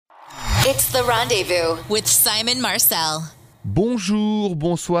It's The Rendezvous with Simon Marcel. Bonjour,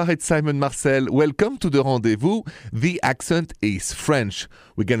 bonsoir, it's Simon Marcel. Welcome to The Rendezvous. The accent is French.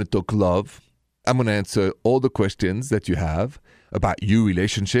 We're going to talk love. I'm going to answer all the questions that you have about your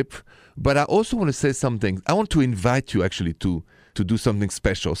relationship. But I also want to say something. I want to invite you actually to do something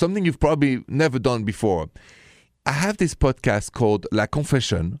special, something you've probably never done before. I have this podcast called La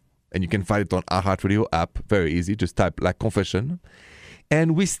Confession, and you can find it on iHeartRadio app. Very easy. Just type La Confession.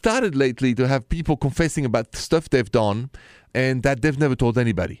 And we started lately to have people confessing about stuff they've done and that they've never told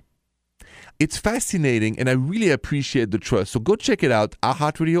anybody. It's fascinating, and I really appreciate the trust. So go check it out,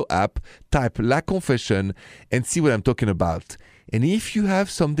 iHeartRadio app, type La Confession, and see what I'm talking about. And if you have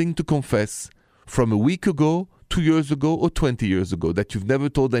something to confess from a week ago, 2 years ago, or 20 years ago that you've never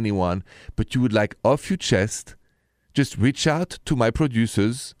told anyone, but you would like off your chest, just reach out to my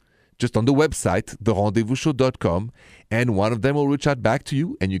producers just on the website, therendezvousshow.com, and one of them will reach out back to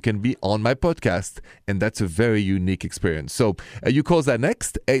you, and you can be on my podcast, and that's a very unique experience. So you call that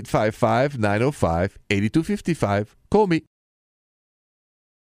next, 855-905-8255. Call me.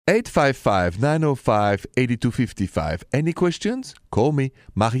 855-905-8255. Any questions? Call me.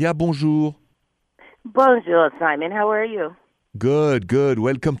 Maria, bonjour. Bonjour, Simon. How are you? Good, good.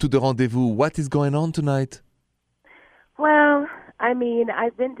 Welcome to The Rendezvous. What is going on tonight? Well, I've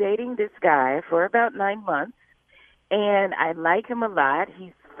been dating this guy for about 9 months, and I like him a lot.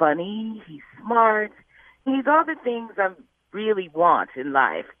 He's funny, he's smart, he's all the things I really want in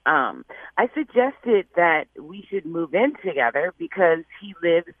life. I suggested that we should move in together because he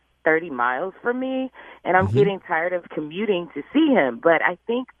lives 30 miles from me, and I'm getting tired of commuting to see him. But I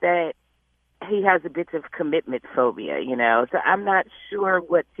think that he has a bit of commitment phobia, so I'm not sure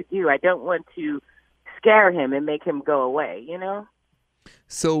what to do. I don't want to scare him and make him go away,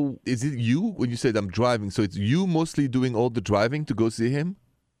 So is it you, when you said I'm driving, so it's you mostly doing all the driving to go see him?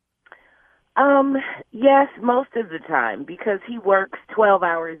 Yes, most of the time, because he works 12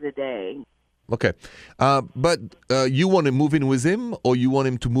 hours a day. Okay. But you want to move in with him, or you want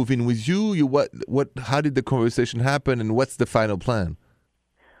him to move in with you? How did the conversation happen, and what's the final plan?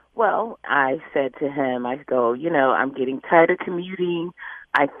 Well, I said to him, I'm getting tired of commuting.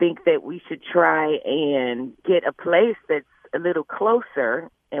 I think that we should try and get a place that's a little closer,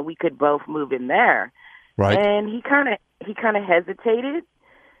 and we could both move in there. Right. And he kind of hesitated,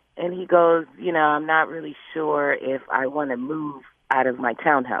 and he goes, I'm not really sure if I want to move out of my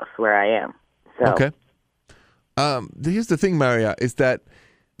townhouse where I am. So. Okay. Here's the thing, Maria, is that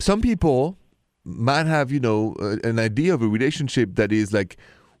some people might have, an idea of a relationship that is like,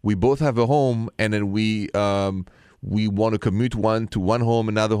 we both have a home, and then we want to commute one to one home,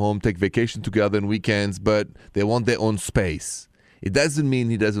 another home, take vacation together on weekends, but they want their own space. It doesn't mean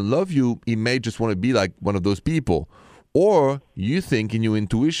he doesn't love you. He may just want to be like one of those people. Or you think in your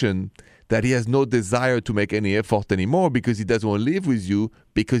intuition that he has no desire to make any effort anymore because he doesn't want to live with you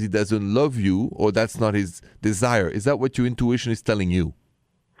because he doesn't love you, or that's not his desire. Is that what your intuition is telling you?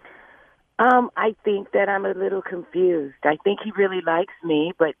 I think that I'm a little confused. I think he really likes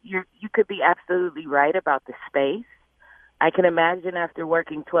me, but you could be absolutely right about the space. I can imagine after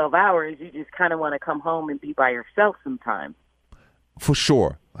working 12 hours, you just kind of want to come home and be by yourself sometimes. For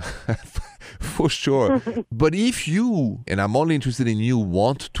sure. For sure. But if you, and I'm only interested in you,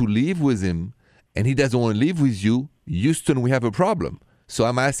 want to live with him and he doesn't want to live with you, Houston, we have a problem. So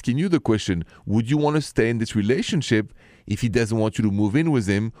I'm asking you the question, would you want to stay in this relationship if he doesn't want you to move in with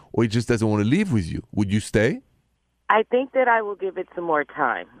him, or he just doesn't want to live with you? Would you stay? I think that I will give it some more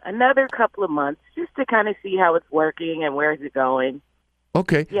time. Another couple of months, just to kind of see how it's working and where is it going.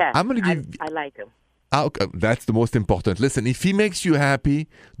 Okay. Yeah, I'm going to give... I like him. Okay, that's the most important. Listen, if he makes you happy,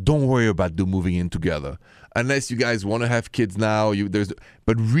 don't worry about the moving in together. Unless you guys want to have kids now.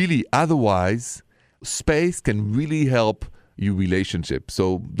 But really, otherwise, space can really help your relationship.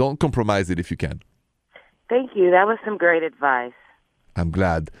 So don't compromise it if you can. Thank you. That was some great advice. I'm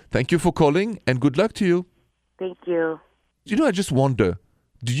glad. Thank you for calling, and good luck to you. Thank you. I just wonder,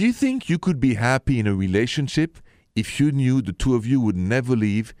 do you think you could be happy in a relationship if you knew the two of you would never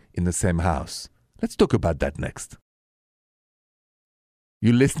live in the same house? Let's talk about that next.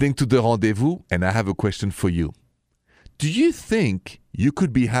 You're listening to The Rendezvous, and I have a question for you. Do you think you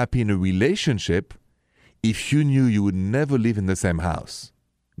could be happy in a relationship if you knew you would never live in the same house?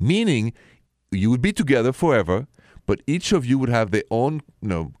 Meaning, you would be together forever, but each of you would have their own,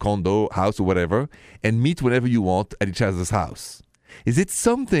 condo, house, or whatever, and meet whenever you want at each other's house. Is it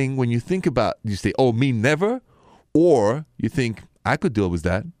something when you think about, you say, oh, me never? Or you think, I could deal with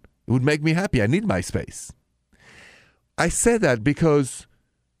that. It would make me happy. I need my space. I say that because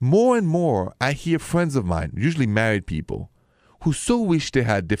more and more I hear friends of mine, usually married people, who so wish they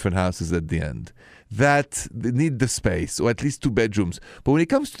had different houses at the end, that they need the space, or at least 2 bedrooms. But when it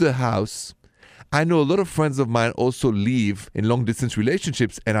comes to the house, I know a lot of friends of mine also live in long-distance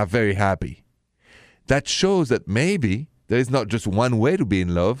relationships and are very happy. That shows that maybe there is not just one way to be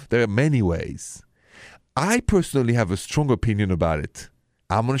in love, there are many ways. I personally have a strong opinion about it.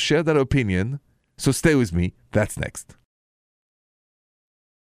 I'm going to share that opinion, so stay with me. That's next.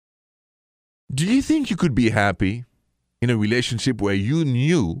 Do you think you could be happy in a relationship where you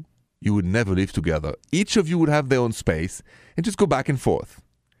knew you would never live together? Each of you would have their own space and just go back and forth.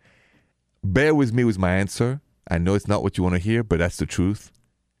 Bear with me with my answer. I know it's not what you want to hear, but that's the truth.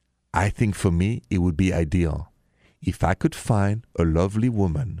 I think for me, it would be ideal if I could find a lovely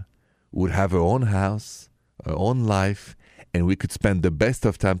woman who would have her own house, her own life, and we could spend the best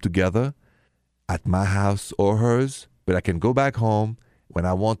of time together at my house or hers, but I can go back home when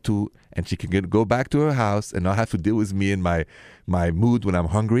I want to, and she can go back to her house and not have to deal with me in my mood when I'm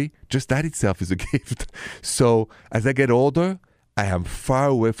hungry. Just that itself is a gift. So as I get older, I am far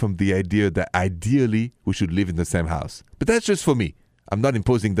away from the idea that ideally we should live in the same house. But that's just for me. I'm not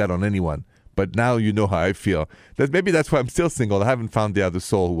imposing that on anyone. But now you know how I feel. Maybe that's why I'm still single. I haven't found the other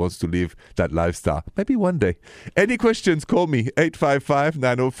soul who wants to live that lifestyle. Maybe one day. Any questions, call me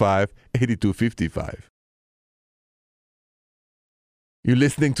 855-905-8255. You're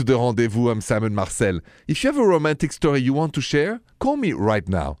listening to The Rendezvous. I'm Simon Marcel. If you have a romantic story you want to share, call me right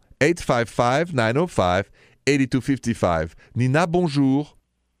now. 855-905-8255. Nina, bonjour.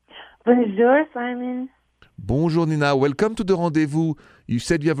 Bonjour, Simon. Bonjour, Nina. Welcome to The Rendezvous. You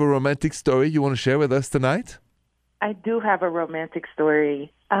said you have a romantic story you want to share with us tonight? I do have a romantic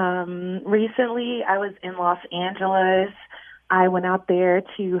story. Recently, I was in Los Angeles. I went out there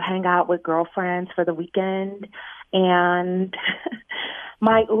to hang out with girlfriends for the weekend, and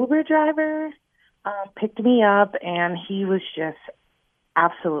my Uber driver picked me up, and he was just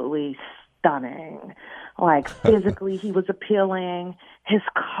absolutely stunning. Like, physically, he was appealing. His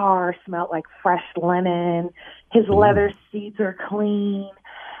car smelled like fresh linen. His leather seats are clean.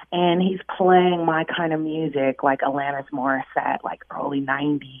 And he's playing my kind of music, like Alanis Morissette, like early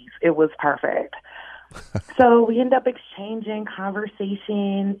 90s. It was perfect. So we end up exchanging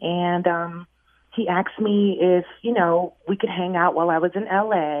conversation, and he asked me if, we could hang out while I was in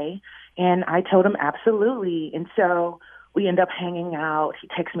L.A., and I told him absolutely. And so we end up hanging out. He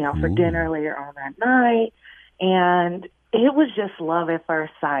takes me out for dinner later on that night, and it was just love at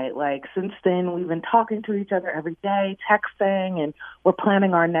first sight. Like, since then, we've been talking to each other every day, texting, and we're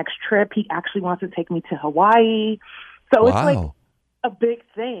planning our next trip. He actually wants to take me to Hawaii. So It's like a big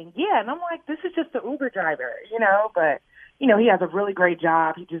thing. Yeah, and I'm like, this is just an Uber driver, but, he has a really great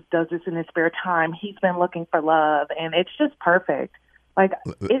job. He just does this in his spare time. He's been looking for love, and it's just perfect. Like,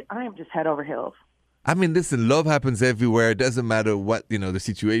 I am just head over heels. I mean, listen, love happens everywhere. It doesn't matter what, the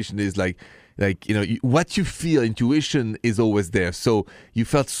situation is. What you feel, intuition is always there. So you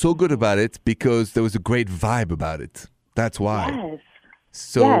felt so good about it because there was a great vibe about it. That's why. Yes.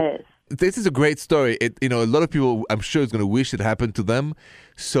 So yes. This is a great story. A lot of people, I'm sure, is going to wish it happened to them.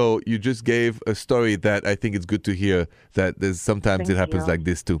 So you just gave a story that I think it's good to hear, that sometimes it happens like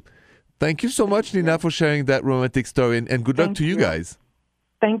this too. Thank you so much, Nina, for sharing that romantic story, and good luck to you guys.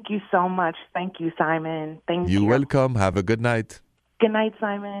 Thank you so much. Thank you, Simon. Thank you. You're welcome. Have a good night. Good night,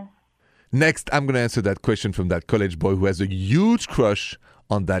 Simon. Next, I'm going to answer that question from that college boy who has a huge crush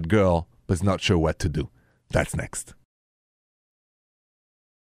on that girl but is not sure what to do. That's next.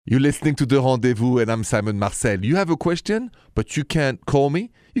 You're listening to The Rendezvous, and I'm Simon Marcel. You have a question, but you can't call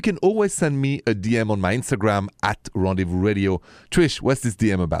me. You can always send me a DM on my Instagram at Rendezvous Radio. Trish, what's this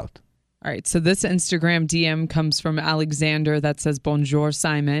DM about? All right, so this Instagram DM comes from Alexander that says, Bonjour,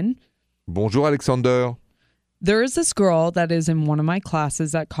 Simon. Bonjour, Alexander. There is this girl that is in one of my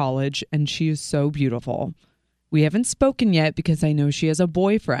classes at college, and she is so beautiful. We haven't spoken yet because I know she has a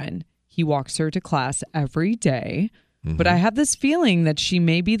boyfriend. He walks her to class every day. But I have this feeling that she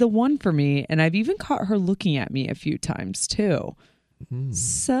may be the one for me, and I've even caught her looking at me a few times too.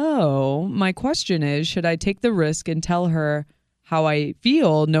 So my question is, should I take the risk and tell her how I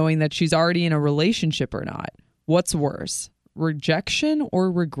feel knowing that she's already in a relationship or not? What's worse, rejection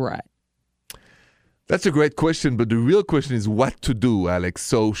or regret? That's a great question, but the real question is what to do, Alex.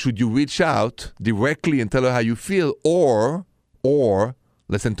 So should you reach out directly and tell her how you feel, or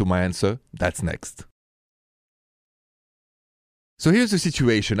listen to my answer? That's next. So here's the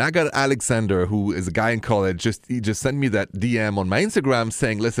situation. I got Alexander, who is a guy in college. He just sent me that DM on my Instagram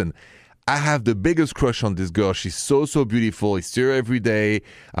saying, listen, I have the biggest crush on this girl. She's so beautiful. He's here every day.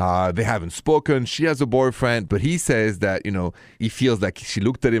 They haven't spoken. She has a boyfriend, but he says that, he feels like she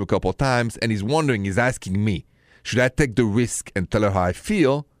looked at him a couple of times, and he's asking me, Should I take the risk and tell her how I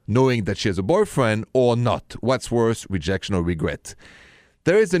feel, knowing that she has a boyfriend, or not? What's worse, rejection or regret?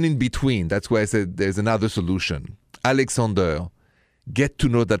 There is an in-between. That's why I said there's another solution. Alexander, get to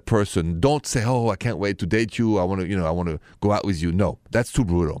know that person. Don't say, oh, I can't wait to date you. I want to go out with you. No, that's too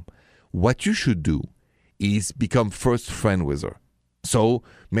brutal. What you should do is become first friend with her. So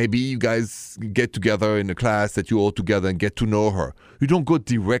maybe you guys get together in a class that you all together and get to know her. You don't go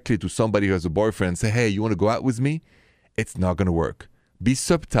directly to somebody who has a boyfriend and say, hey, you want to go out with me? It's not going to work. Be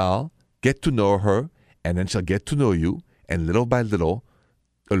subtle, get to know her, and then she'll get to know you. And little by little,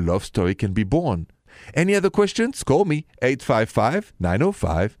 a love story can be born. Any other questions? Call me,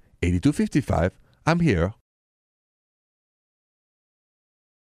 855-905-8255. I'm here.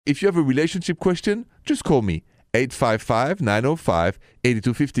 If you have a relationship question, just call me,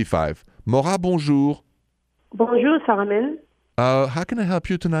 855-905-8255. Maura, bonjour. Bonjour, Simon. How can I help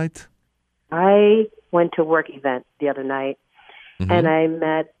you tonight? I went to a work event the other night, and I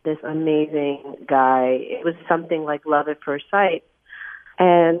met this amazing guy. It was something like love at first sight.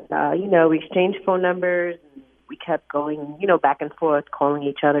 And, we exchanged phone numbers. And we kept going, back and forth, calling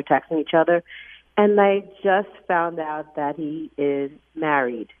each other, texting each other. And I just found out that he is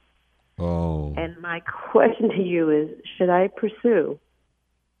married. Oh. And my question to you is, should I pursue?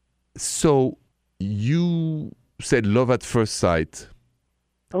 So you said love at first sight.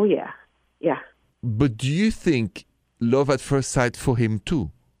 Oh, yeah. Yeah. But do you think love at first sight for him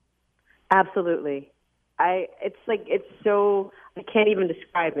too? Absolutely. I can't even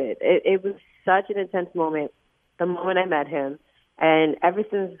describe it. It was such an intense moment the moment I met him. And ever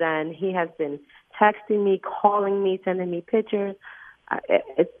since then, he has been texting me, calling me, sending me pictures.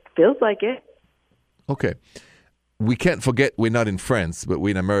 It feels like it. Okay. We can't forget we're not in France, but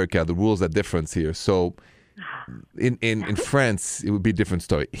we're in America. The rules are different here. So in France, it would be a different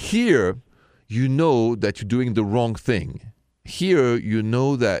story. Here, you know that you're doing the wrong thing. Here, you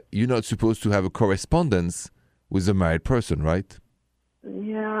know that you're not supposed to have a correspondence with a married person, right?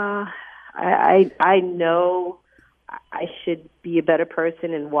 Yeah. I know I should be a better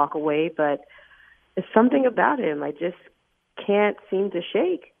person and walk away, but there's something about him I just can't seem to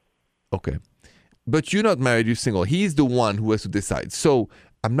shake. Okay. But you're not married, you're single. He's the one who has to decide. So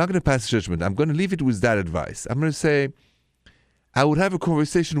I'm not going to pass judgment. I'm going to leave it with that advice. I'm going to say, I would have a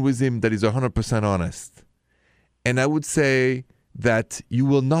conversation with him that is 100% honest. And I would say that you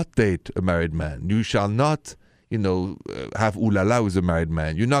will not date a married man. You shall not, have ooh la la with a married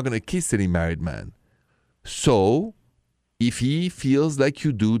man. You're not going to kiss any married man. So if he feels like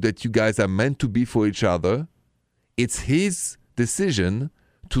you do, that you guys are meant to be for each other, it's his decision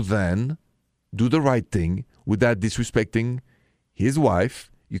to then do the right thing without disrespecting his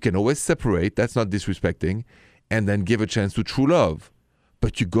wife. You can always separate. That's not disrespecting. And then give a chance to true love.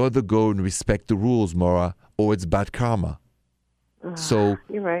 But you got to go and respect the rules, Maura, or it's bad karma. So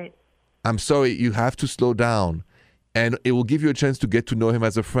you're right. I'm sorry, you have to slow down. And it will give you a chance to get to know him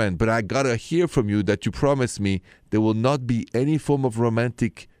as a friend. But I got to hear from you that you promise me there will not be any form of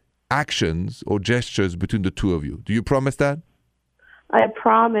romantic actions or gestures between the two of you. Do you promise that? I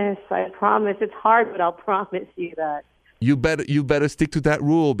promise. It's hard, but I'll promise you that. You better stick to that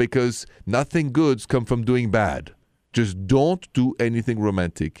rule, because nothing good's come from doing bad. Just don't do anything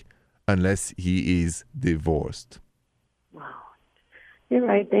romantic unless he is divorced. Wow. You're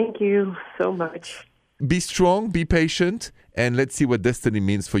right. Thank you so much. Be strong, be patient, and let's see what destiny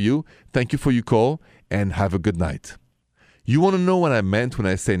means for you. Thank you for your call, and have a good night. You want to know what I meant when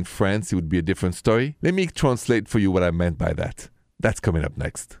I say in France it would be a different story? Let me translate for you what I meant by that. That's coming up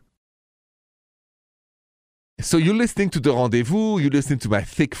next. So you're listening to The Rendezvous, you're listening to my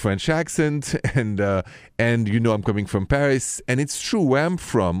thick French accent, and I'm coming from Paris. And it's true, where I'm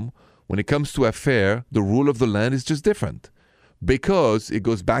from, when it comes to affair, the rule of the land is just different. Because it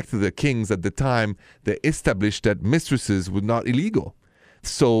goes back to the kings at the time, they established that mistresses were not illegal.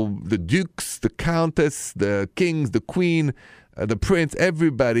 So the dukes, the countess, the kings, the queen, the prince,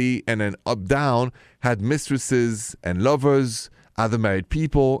 everybody, and then up down, had mistresses and lovers, other married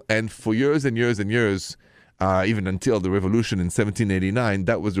people. And for years and years and years, even until the revolution in 1789,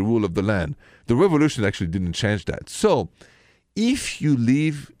 that was the rule of the land. The revolution actually didn't change that. So if you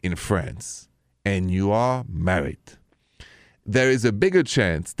live in France and you are married, there is a bigger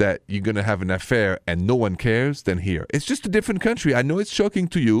chance that you're going to have an affair and no one cares than here. It's just a different country. I know it's shocking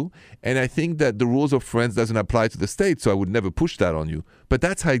to you, and I think that the rules of France doesn't apply to the States, so I would never push that on you. But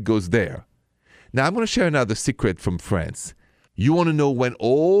that's how it goes there. Now, I'm going to share another secret from France. You want to know when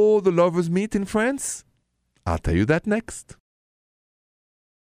all the lovers meet in France? I'll tell you that next.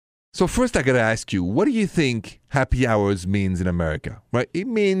 So first, I got to ask you, what do you think happy hours means in America? Right? It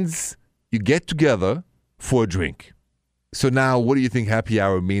means you get together for a drink. So now, what do you think happy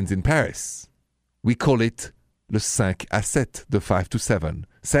hour means in Paris? We call it le 5 à 7, the 5 to 7.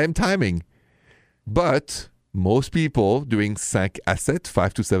 Same timing. But most people doing 5 à 7,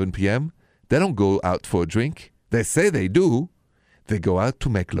 5 to 7 p.m., they don't go out for a drink. They say they do. They go out to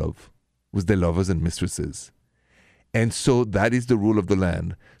make love with their lovers and mistresses. And so that is the rule of the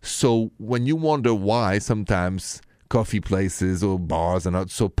land. So when you wonder why sometimes coffee places or bars are not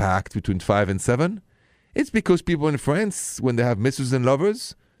so packed between 5 and 7, it's because people in France, when they have mistresses and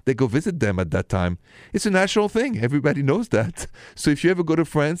lovers, they go visit them at that time. It's a natural thing. Everybody knows that. So if you ever go to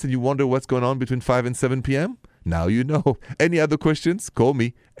France and you wonder what's going on between 5 and 7 p.m., now you know. Any other questions? Call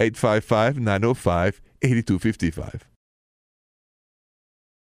me, 855-905-8255.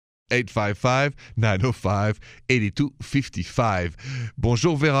 855-905-8255.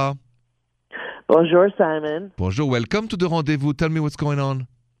 Bonjour, Vera. Bonjour, Simon. Bonjour. Welcome to the rendezvous. Tell me what's going on.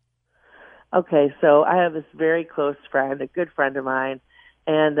 Okay, so I have this very close friend, a good friend of mine,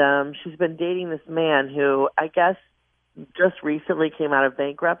 and she's been dating this man who I guess just recently came out of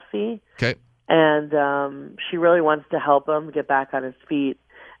bankruptcy. Okay. And she really wants to help him get back on his feet.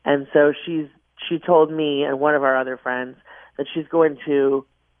 And so she told me and one of our other friends that she's going to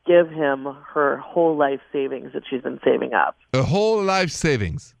give him her whole life savings that she's been saving up. A whole life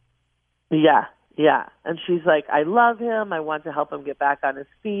savings? Yeah. And she's like, I love him. I want to help him get back on his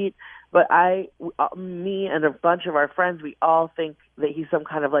feet. But me and a bunch of our friends, we all think that he's some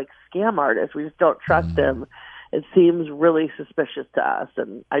kind of like scam artist. We just don't trust him. It seems really suspicious to us,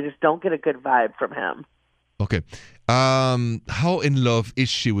 and I just don't get a good vibe from him. Okay. How in love is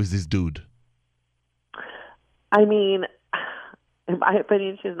she with this dude? I mean, in my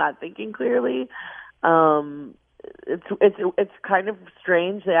opinion, she's not thinking clearly. It's kind of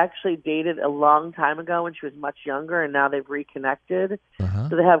strange. They actually dated a long time ago when she was much younger, and now they've reconnected.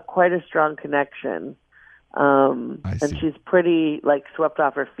 So they have quite a strong connection. And she's pretty like swept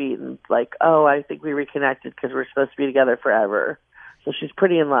off her feet and like, oh, I think we reconnected because we're supposed to be together forever. So she's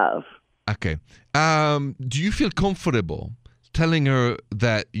pretty in love. Okay. Do you feel comfortable telling her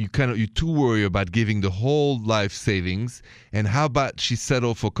that you're too worried about giving the whole life savings, and how about she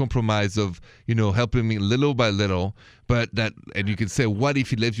settle for compromise of, helping me little by little, and you can say, what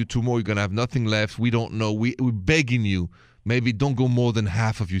if he leaves you tomorrow? You're gonna have nothing left. We don't know. We're begging you. Maybe don't go more than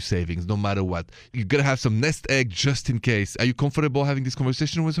half of your savings, no matter what. You're going to have some nest egg just in case. Are you comfortable having this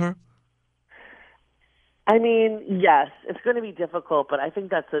conversation with her? I mean, yes. It's going to be difficult, but I think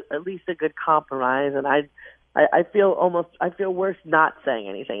that's at least a good compromise. And I feel worse not saying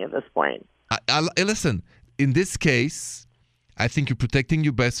anything at this point. Listen, in this case, I think you're protecting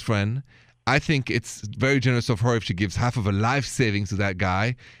your best friend. I think it's very generous of her if she gives half of her life savings to that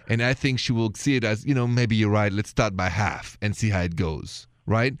guy. And I think she will see it as, maybe you're right, let's start by half and see how it goes,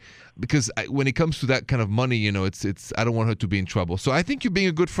 right? Because when it comes to that kind of money, it's I don't want her to be in trouble. So I think you're being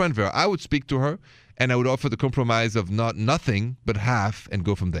a good friend, Vera. I would speak to her, and I would offer the compromise of not nothing, but half, and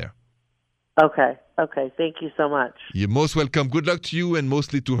go from there. Okay. Thank you so much. You're most welcome. Good luck to you, and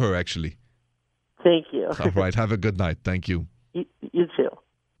mostly to her, actually. Thank you. All right. Have a good night. Thank you. You too.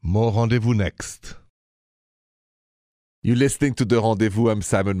 More rendezvous next. You're listening to The Rendezvous. I'm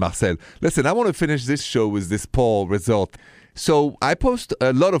Simon Marcel. Listen, I want to finish this show with this poll result. So I post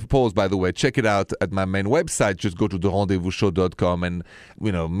a lot of polls, by the way. Check it out at my main website. Just go to therendezvousshow.com, and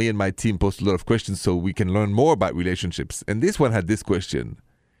me and my team post a lot of questions so we can learn more about relationships. And this one had this question.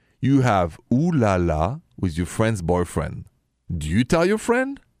 You have ooh la la with your friend's boyfriend. Do you tell your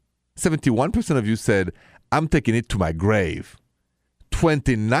friend? 71% of you said, I'm taking it to my grave.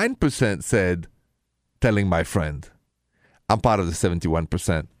 29% said, telling my friend. I'm part of the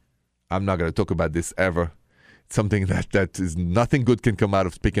 71%. I'm not going to talk about this ever. It's something that is nothing good can come out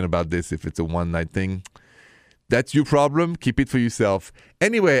of speaking about this if it's a one-night thing. That's your problem. Keep it for yourself.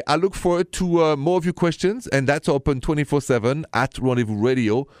 Anyway, I look forward to more of your questions, and that's open 24/7 at Rendezvous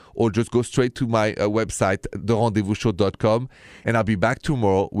Radio, or just go straight to my website, therendezvousshow.com, and I'll be back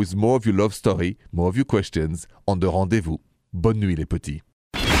tomorrow with more of your love story, more of your questions on The Rendezvous. Bonne nuit, les petits.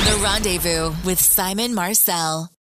 The Rendezvous with Simon Marcel.